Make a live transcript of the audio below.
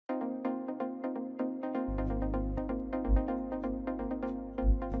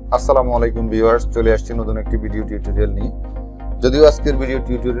আসসালামু আলাইকুম ভিউয়ার্স, চলে আসছি নতুন একটি ভিডিও টিউটোরিয়াল নিয়ে। যদিও আজকের ভিডিও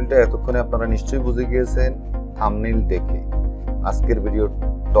টিউটোরিয়ালটা এতক্ষণে আপনারা নিশ্চয়ই বুঝে গিয়েছেন থাম্বনেইল দেখে। আজকের ভিডিও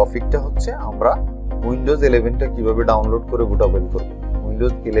টপিকটা হচ্ছে আমরা উইন্ডোজ 11টা কিভাবে ডাউনলোড করে বুটেবল করব।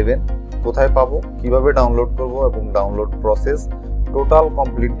 উইন্ডোজ 11 কোথায় পাবো, কিভাবে ডাউনলোড করব এবং ডাউনলোড প্রসেস টোটাল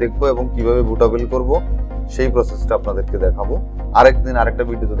কমপ্লিট দেখবো এবং কিভাবে বুটেবল করব সেই প্রসেসটা আপনাদেরকে দেখাবো। আরেকদিন আরেকটা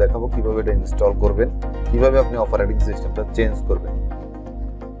ভিডিওতে দেখাবো কিভাবে এটা ইনস্টল করবেন, কিভাবে আপনি অপারেটিং সিস্টেমটা চেঞ্জ করবেন।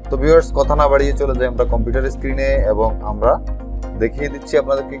 তো ভিউয়ার্স, কথা না বাড়িয়ে চলে যাই আমরা কম্পিউটার স্ক্রিনে এবং আমরা দেখিয়ে দিচ্ছি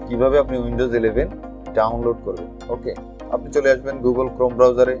আপনাদেরকে কিভাবে আপনি উইন্ডোজ 11 ডাউনলোড করবেন। ওকে, আপনি চলে আসবেন গুগল ক্রোম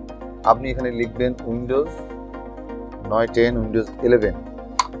ব্রাউজারে, আপনি এখানে লিখবেন উইন্ডোজ 9 10 উইন্ডোজ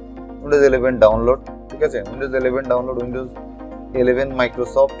 11 ডাউনলোড। ঠিক আছে, উইন্ডোজ 11 ডাউনলোড, উইন্ডোজ 11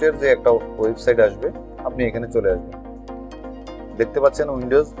 মাইক্রোসফটের যে একটা ওয়েবসাইট আসবে, আপনি এখানে চলে আসবেন। দেখতে পাচ্ছেন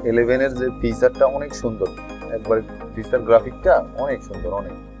উইন্ডোজ 11 এর যে ফিচারটা অনেক সুন্দর, একবার ফিচার গ্রাফিকটা অনেক সুন্দর,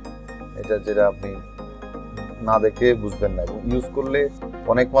 অনেক এটা যেটা আপনি না দেখে বুঝবেন না, ইউজ করলে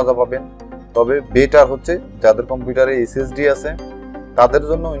অনেক মজা পাবেন। তবে বেটার হচ্ছে যাদের কম্পিউটারে এসএসডি আছে তাদের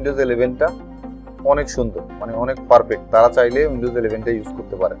জন্য উইন্ডোজ 11টা অনেক সুন্দর, মানে অনেক পারফেক্ট। তারা চাইলে উইন্ডোজ 11টা ইউজ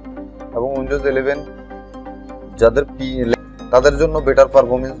করতে পারে এবং উইন্ডোজ 11 যাদের তাদের জন্য বেটার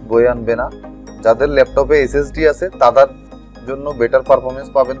পারফরমেন্স বয়ে আনবে না। যাদের ল্যাপটপে এসএসডি আছে তাদের জন্য বেটার পারফরমেন্স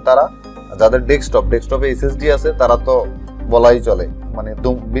পাবেন তারা। যাদের ডেস্কটপে এসএসডি আছে তারা তো বলাই চলে, মানে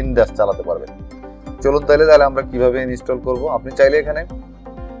বিন্দাস চালাতে পারবে। চলুন তাহলে আমরা কিভাবে ইনস্টল করব। আপনি চাইলে এখানে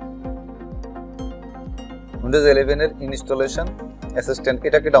উইন্ডোজ 11 এর ইনস্টলেশন অ্যাসিস্ট্যান্ট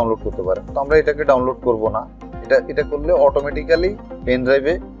এটাকে ডাউনলোড করতে পারেন। তো আমরা এটাকে ডাউনলোড করব না, এটা করলে অটোমেটিক্যালি পেন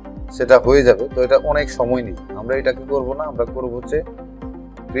ড্রাইভে সেটা হয়ে যাবে। তো এটা অনেক সময় নিবে, আমরা এটাকে করব না। আমরা করব হচ্ছে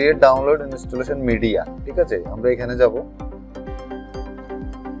ক্রিয়েট ডাউনলোড ইনস্টলেশন মিডিয়া। ঠিক আছে, আমরা এখানে যাব,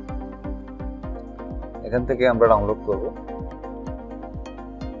 এখান থেকে আমরা ডাউনলোড করব।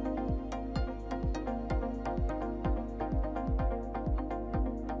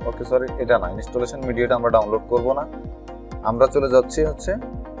 ওকে সরি, এটা না, ইনস্টলেশন মিডিয়াটা আমরা ডাউনলোড করব না। আমরা চলে যাচ্ছি হচ্ছে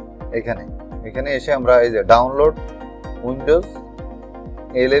এখানে এসে আমরা এই যে download Windows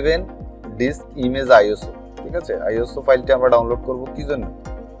 11 disk image ISO. ঠিক আছে, আইএসও ফাইলটা আমরা ডাউনলোড করব কি জন্য?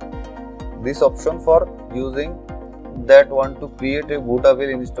 This option for using that want to create a bootable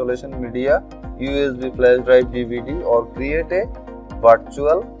installation media USB flash drive DVD or create a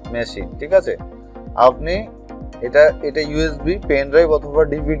virtual machine। ঠিক আছে, আপনি এটা USB পেন ড্রাইভ অথবা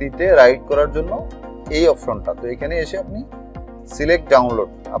DVD তে রাইট করার জন্য এই অপশনটা। তো এখানে এসে আপনি সিলেক্ট ডাউনলোড,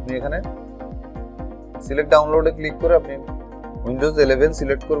 আপনি এখানে সিলেক্ট ডাউনলোডে ক্লিক করে আপনি উইন্ডোজ 11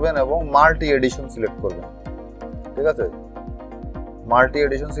 সিলেক্ট করবেন এবং মাল্টি এডিশন সিলেক্ট করবেন। ঠিক আছে, মাল্টি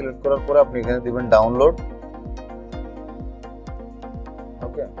এডিশন সিলেক্ট করার পরে আপনি এখানে দিবেন ডাউনলোড।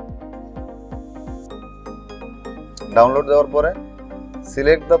 ওকে, ডাউনলোড দেওয়ার পরে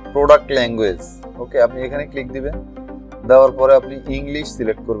সিলেক্ট দ্য প্রোডাক্ট ল্যাঙ্গুয়েজ। ওকে, আপনি এখানে ক্লিক দিবেন, দেওয়ার পরে আপনি ইংলিশ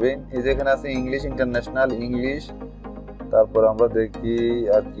সিলেক্ট করবেন। এই যে এখানে আছে ইংলিশ ইন্টারন্যাশনাল, ইংলিশ, তারপর আমরা দেখি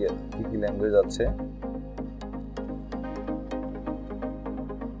আর কি কি ল্যাঙ্গুয়েজ আছে।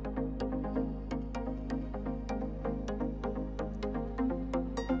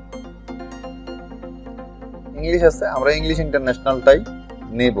 ইংলিশ আছে, আমরা ইংলিশ ইন্টারন্যাশনালটাই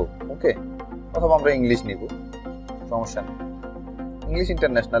নেব। ওকে, অথবা আমরা ইংলিশ নিব, সমস্যা নেই, ইংলিশ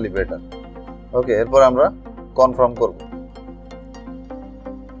ইন্টারন্যাশনালি বেটার। ওকে, এরপর আমরা কনফার্ম করব।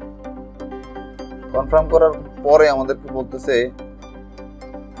 কনফার্ম করার পরে আমাদেরকে বলতেছে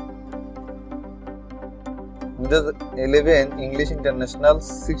Windows 11 English international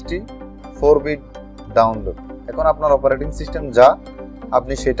 64 bit download. এখন আপনার অপারেটিং সিস্টেম যা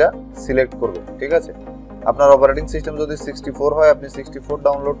আপনি সেটা সিলেক্ট করবেন। ঠিক আছে, আপনার অপারেটিং সিস্টেম যদি 64 হয় আপনি 64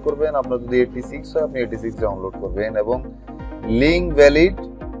 ডাউনলোড করবেন, আপনার যদি 86 হয় আপনি 86 ডাউনলোড করবেন এবং লিঙ্ক ভ্যালিড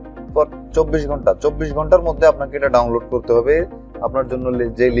ফর 24 ঘন্টা। 24 ঘন্টার মধ্যে আপনাকে এটা ডাউনলোড করতে হবে। আপনার জন্য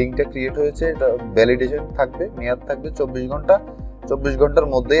যে লিঙ্কটা ক্রিয়েট হয়েছে এটা ভ্যালিডেশন থাকবে, মেয়াদ থাকবে 24 ঘন্টা। 24 ঘন্টার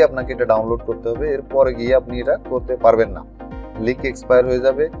মধ্যেই আপনাকে এটা ডাউনলোড করতে হবে, এরপরে গিয়ে আপনি এটা করতে পারবেন না। লিঙ্ক এক্সপায়ার হয়ে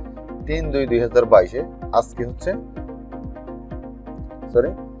যাবে 3/2/2022-এ।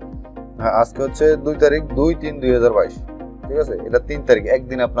 আজকে হচ্ছে 2 তারিখ 2/3/2022। ঠিক আছে, এটা 3 তারিখ,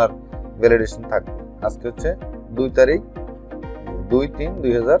 একদিন আপনার ভ্যালিডেশন থাকবে। আজকে হচ্ছে 2 তারিখ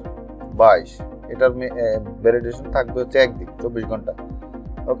 2/3/2022, এটার ভ্যালিডেশন থাকবে হচ্ছে একদিন, 24 ঘন্টা।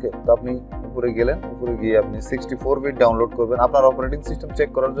 ওকে, তো আপনি উপরে গেলেন, উপরে গিয়ে আপনি 64 বিট ডাউনলোড করবেন। আপনার অপারেটিং সিস্টেম চেক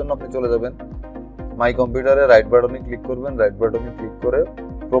করার জন্য আপনি চলে যাবেন মাই কম্পিউটারে, রাইট বাটনে ক্লিক করবেন, রাইট বাটনে ক্লিক করে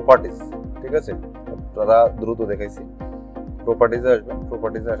প্রপার্টিজ। ঠিক আছে, আপনারা দ্রুত দেখাইছি, প্রপার্টিজে আসবেন।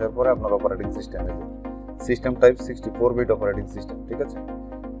 প্রপার্টিজে আসার পরে আপনার অপারেটিং সিস্টেম আছে, system type 64 bit operating system. ঠিক আছে,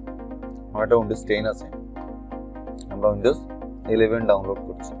 আমার একটা উইন্ডোজ 10 আছে, আমরা উইন্ডোজ 11 ডাউনলোড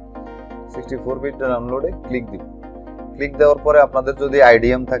করছি। 64 বিট ডাউনলোডে ক্লিক দিব। ক্লিক দেওয়ার পরে আপনাদের যদি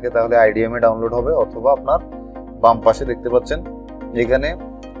আইডিএম থাকে তাহলে আইডিএম এ ডাউনলোড হবে, অথবা আপনার বাম পাশে দেখতে পাচ্ছেন এখানে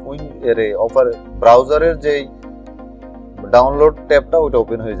ব্রাউজারের যেই ডাউনলোড ট্যাবটা ওটা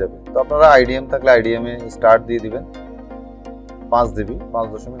ওপেন হয়ে যাবে। তো আপনারা আইডিএম থাকলে আইডিএম এ স্টার্ট দিয়ে দিবেন। 5 জিবি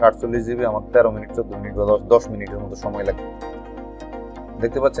 5.48 জিবি, আমার 13 মিনিট 14 মিনিট বা 10 মিনিটের মতো সময় লাগবে।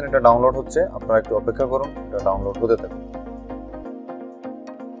 দেখতে পাচ্ছেন এটা ডাউনলোড হচ্ছে, আপনারা একটু অপেক্ষা করুন, এটা ডাউনলোড হতে থাকবে।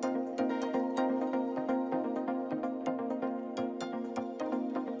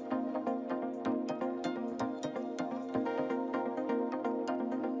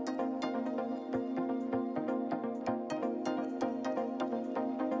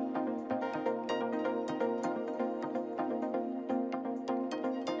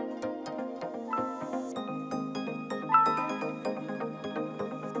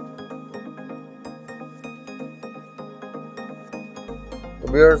 তো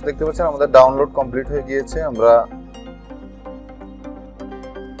ভিউয়ার্স দেখতে পাচ্ছেন আমাদের ডাউনলোড কমপ্লিট হয়ে গিয়েছে। আমরা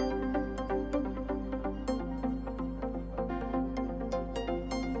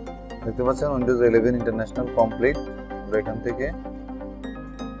দেখতে পাচ্ছেন উইন্ডোজ 11 ইন্টারন্যাশনাল কমপ্লিট। আমরা এখান থেকে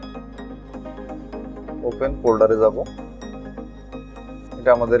ওপেন ফোল্ডারে যাব, এটা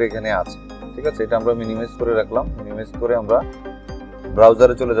আমাদের এখানে আছে। ঠিক আছে, এটা আমরা মিনিমাইজ করে রাখলাম। মিনিমাইজ করে আমরা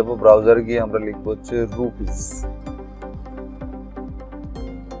ব্রাউজারে চলে যাব। ব্রাউজারে গিয়ে আমরা লিখব হচ্ছে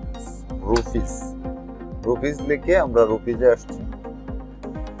রুপিস লিখে আমরা রুপিজে আসছি।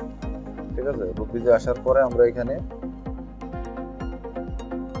 ঠিক আছে, রুপিজে আসার পরে আমরা এখানে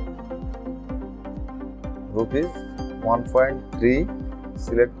রুপিস 1.3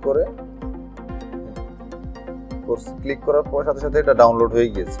 সিলেক্ট করে ক্লিক করার পর সাথে সাথে এটা ডাউনলোড হয়ে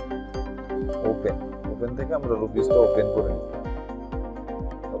গিয়েছে। ওপেন থেকে আমরা রুপিসটা ওপেন করে নিব।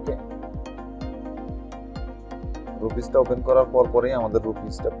 ওকে, রুপিসটা ওপেন করার পরেই আমাদের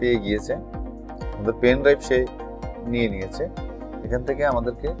রুপিসটা পেয়ে গিয়েছে। আমাদের পেন ড্রাইভ সে নিয়ে নিয়েছে। এখান থেকে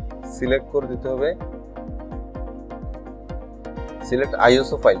আমাদেরকে সিলেক্ট করে দিতে হবে, সিলেক্ট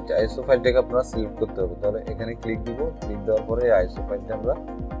আইএসও ফাইলটাকে আপনারা সিলেক্ট করতে হবে। তাহলে এখানে ক্লিক দিব। ক্লিক দেওয়ার পরে আইএসও ফাইলটা আমরা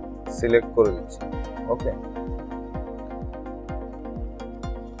সিলেক্ট করে দিচ্ছি। ওকে,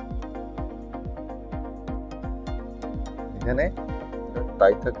 এখানে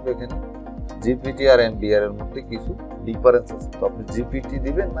তাই থাকবে। এখানে জিপিটি আর এমবিআর এর মধ্যে কিছু ডিফারেন্স আছে। তো আপনি জিপিটি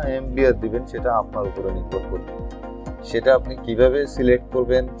দিবেন না এমবিআর দিবেন সেটা আপনার উপরে নির্ভর করবে। সেটা আপনি কিভাবে সিলেক্ট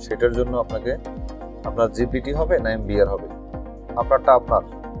করবেন সেটার জন্য আপনার জিপিটি হবে না এমবিআর হবে, আপনারটা আপনার।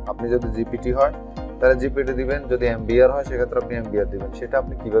 আপনি যদি জিপিটি হয় তাহলে জিপিটি দিবেন, যদি এমবিআর হয় সেক্ষেত্রে আপনি এমবিআর দিবেন। সেটা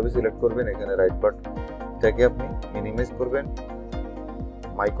আপনি কিভাবে সিলেক্ট করবেন, এখানে রাইট বাটনটাকে আপনি মিনিমাইজ করবেন।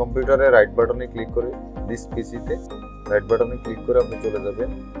 মাই কম্পিউটারে রাইট বাটনে ক্লিক করে দিস পিসিতে রাইট বাটনে ক্লিক করে আপনি চলে যাবেন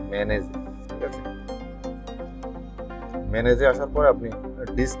ম্যানেজে। ঠিক আছে, ম্যানেজে আসার পরে আপনি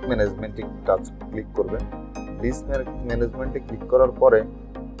ডিস্ক ম্যানেজমেন্টে ক্লিক করবেন। ডিস্ক ম্যানেজমেন্টে ক্লিক করার পরে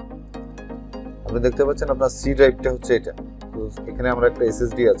আপনি দেখতে পাচ্ছেন আপনার সি ড্রাইভটা হচ্ছে এটা। তো এখানে আমরা একটা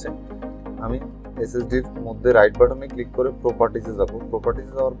এসএসডি আছে, আমি এসএসডির মধ্যে রাইট বাটনে ক্লিক করে প্রপার্টিজে যাব।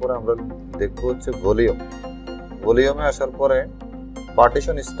 প্রপার্টিজে যাওয়ার পরে আমরা দেখবো হচ্ছে ভলিউমে আসার পরে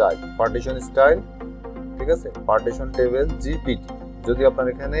পার্টিশন স্টাইল। ঠিক আছে, পার্টিশন টেবিল জিপিটি। যদি আপনার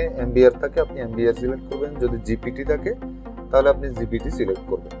এখানে এমবিআর থাকে আপনি এমবিআর সিলেক্ট করবেন, যদি জিপিটি থাকে তাহলে আপনি জিপিটি সিলেক্ট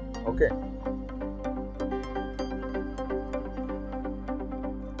করবেন। ওকে,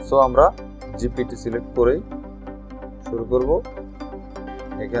 সো আমরা জিপিটি সিলেক্ট করেই শুরু করব।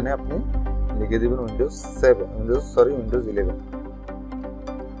 এখানে আপনি লিখে দিবেন উইন্ডোজ 11।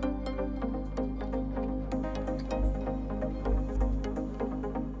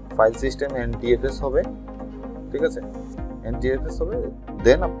 ফাইল সিস্টেম এনটিএফএস হবে। ঠিক আছে, এনটিএফএস হবে।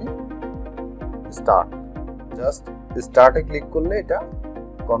 দেন আপনি স্টার্টে ক্লিক করলে এটা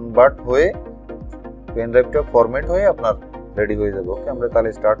কনভার্ট হয়ে পেন ড্রাইভটা ফরম্যাট হয়ে আপনার রেডি হয়ে যাবে। ওকে, আমরা তাহলে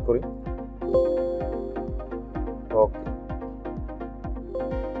স্টার্ট করি। ওকে,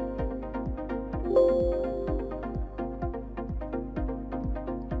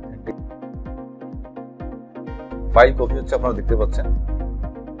 ফাইল কপি হচ্ছে, আপনারা দেখতে পাচ্ছেন।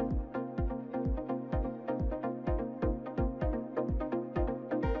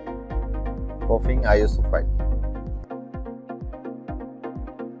 কপিং আইএসও ফাইল।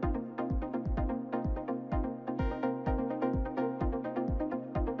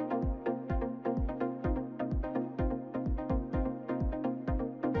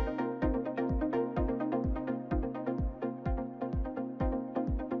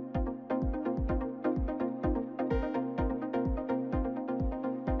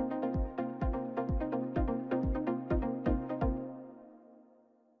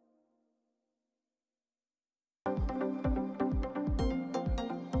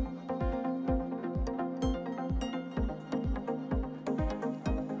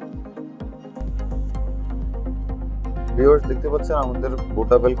 ভিউয়ার্স দেখতে পাচ্ছেন আমাদের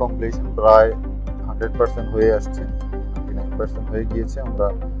বুটেবল কমপ্লিশন প্রায় 100% হয়ে আসছে, 99% হয়ে গিয়েছে। আমরা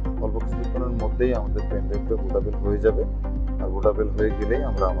অল্প কিছুক্ষণের মধ্যেই আমাদের পেন ড্রাইভটা বুটেবল হয়ে যাবে। আর বুটেবল হয়ে গেলেই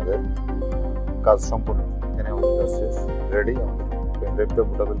আমরা আমাদের কাজ সম্পূর্ণ। এখানে আমাদের কাজ শেষ, রেডি। আমাদের পেন ড্রাইভটা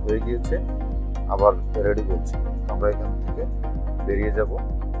বুটেবল হয়ে গিয়েছে, আবার রেডি বলছি। আমরা এখান থেকে বেরিয়ে যাব।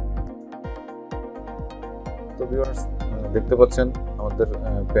 তো ভিউয়ার্স দেখতে পাচ্ছেন আমাদের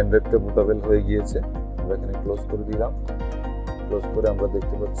পেন ড্রাইভটা বুটেবল হয়ে গিয়েছে। আমরা এখানে ক্লোজ করে দিলাম। ক্লোজ করে আমরা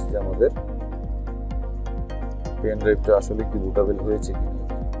দেখতে পাচ্ছি যে আমাদের পেন ড্রাইভটা আসলে কি বুটেবল হয়েছে কিনা।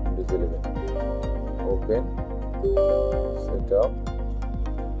 উইন্ডোজ 11 ওপেন সেটআপ,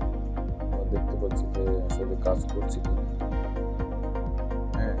 আমরা দেখতে পাচ্ছি যে আসলে কাজ করছে কিনা।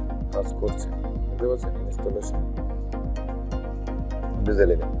 হ্যাঁ, কাজ করছে, দেখতে পাচ্ছেন ইনস্টলেশন উইন্ডোজ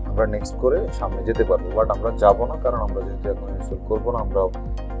 11। আমরা নেক্সট করে সামনে যেতে পারবো, বাট আমরা যাব না, কারণ আমরা যেহেতু এখন ইনস্টল করবো না। আমরা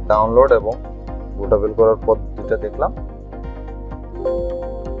ডাউনলোড এবং বুটেবল করার পদ্ধতিটা দেখলাম।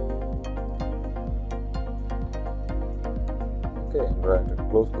 ওকে, আমরা এটা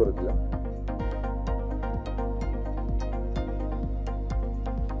ক্লোজ করে দিলাম।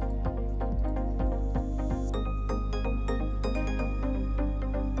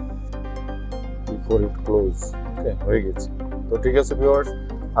 বিফোর ইট ক্লোজ, ওকে, হয়ে গেছে। তো ঠিক আছে ভিউয়ার্স,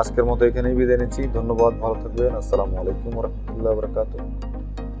 আজকের মতো এখানেই বিদায় নিচ্ছি। ধন্যবাদ, ভালো থাকবেন। আসসালামু আলাইকুম ওয়া রাহমাতুল্লাহি ওয়া বারাকাতুহু।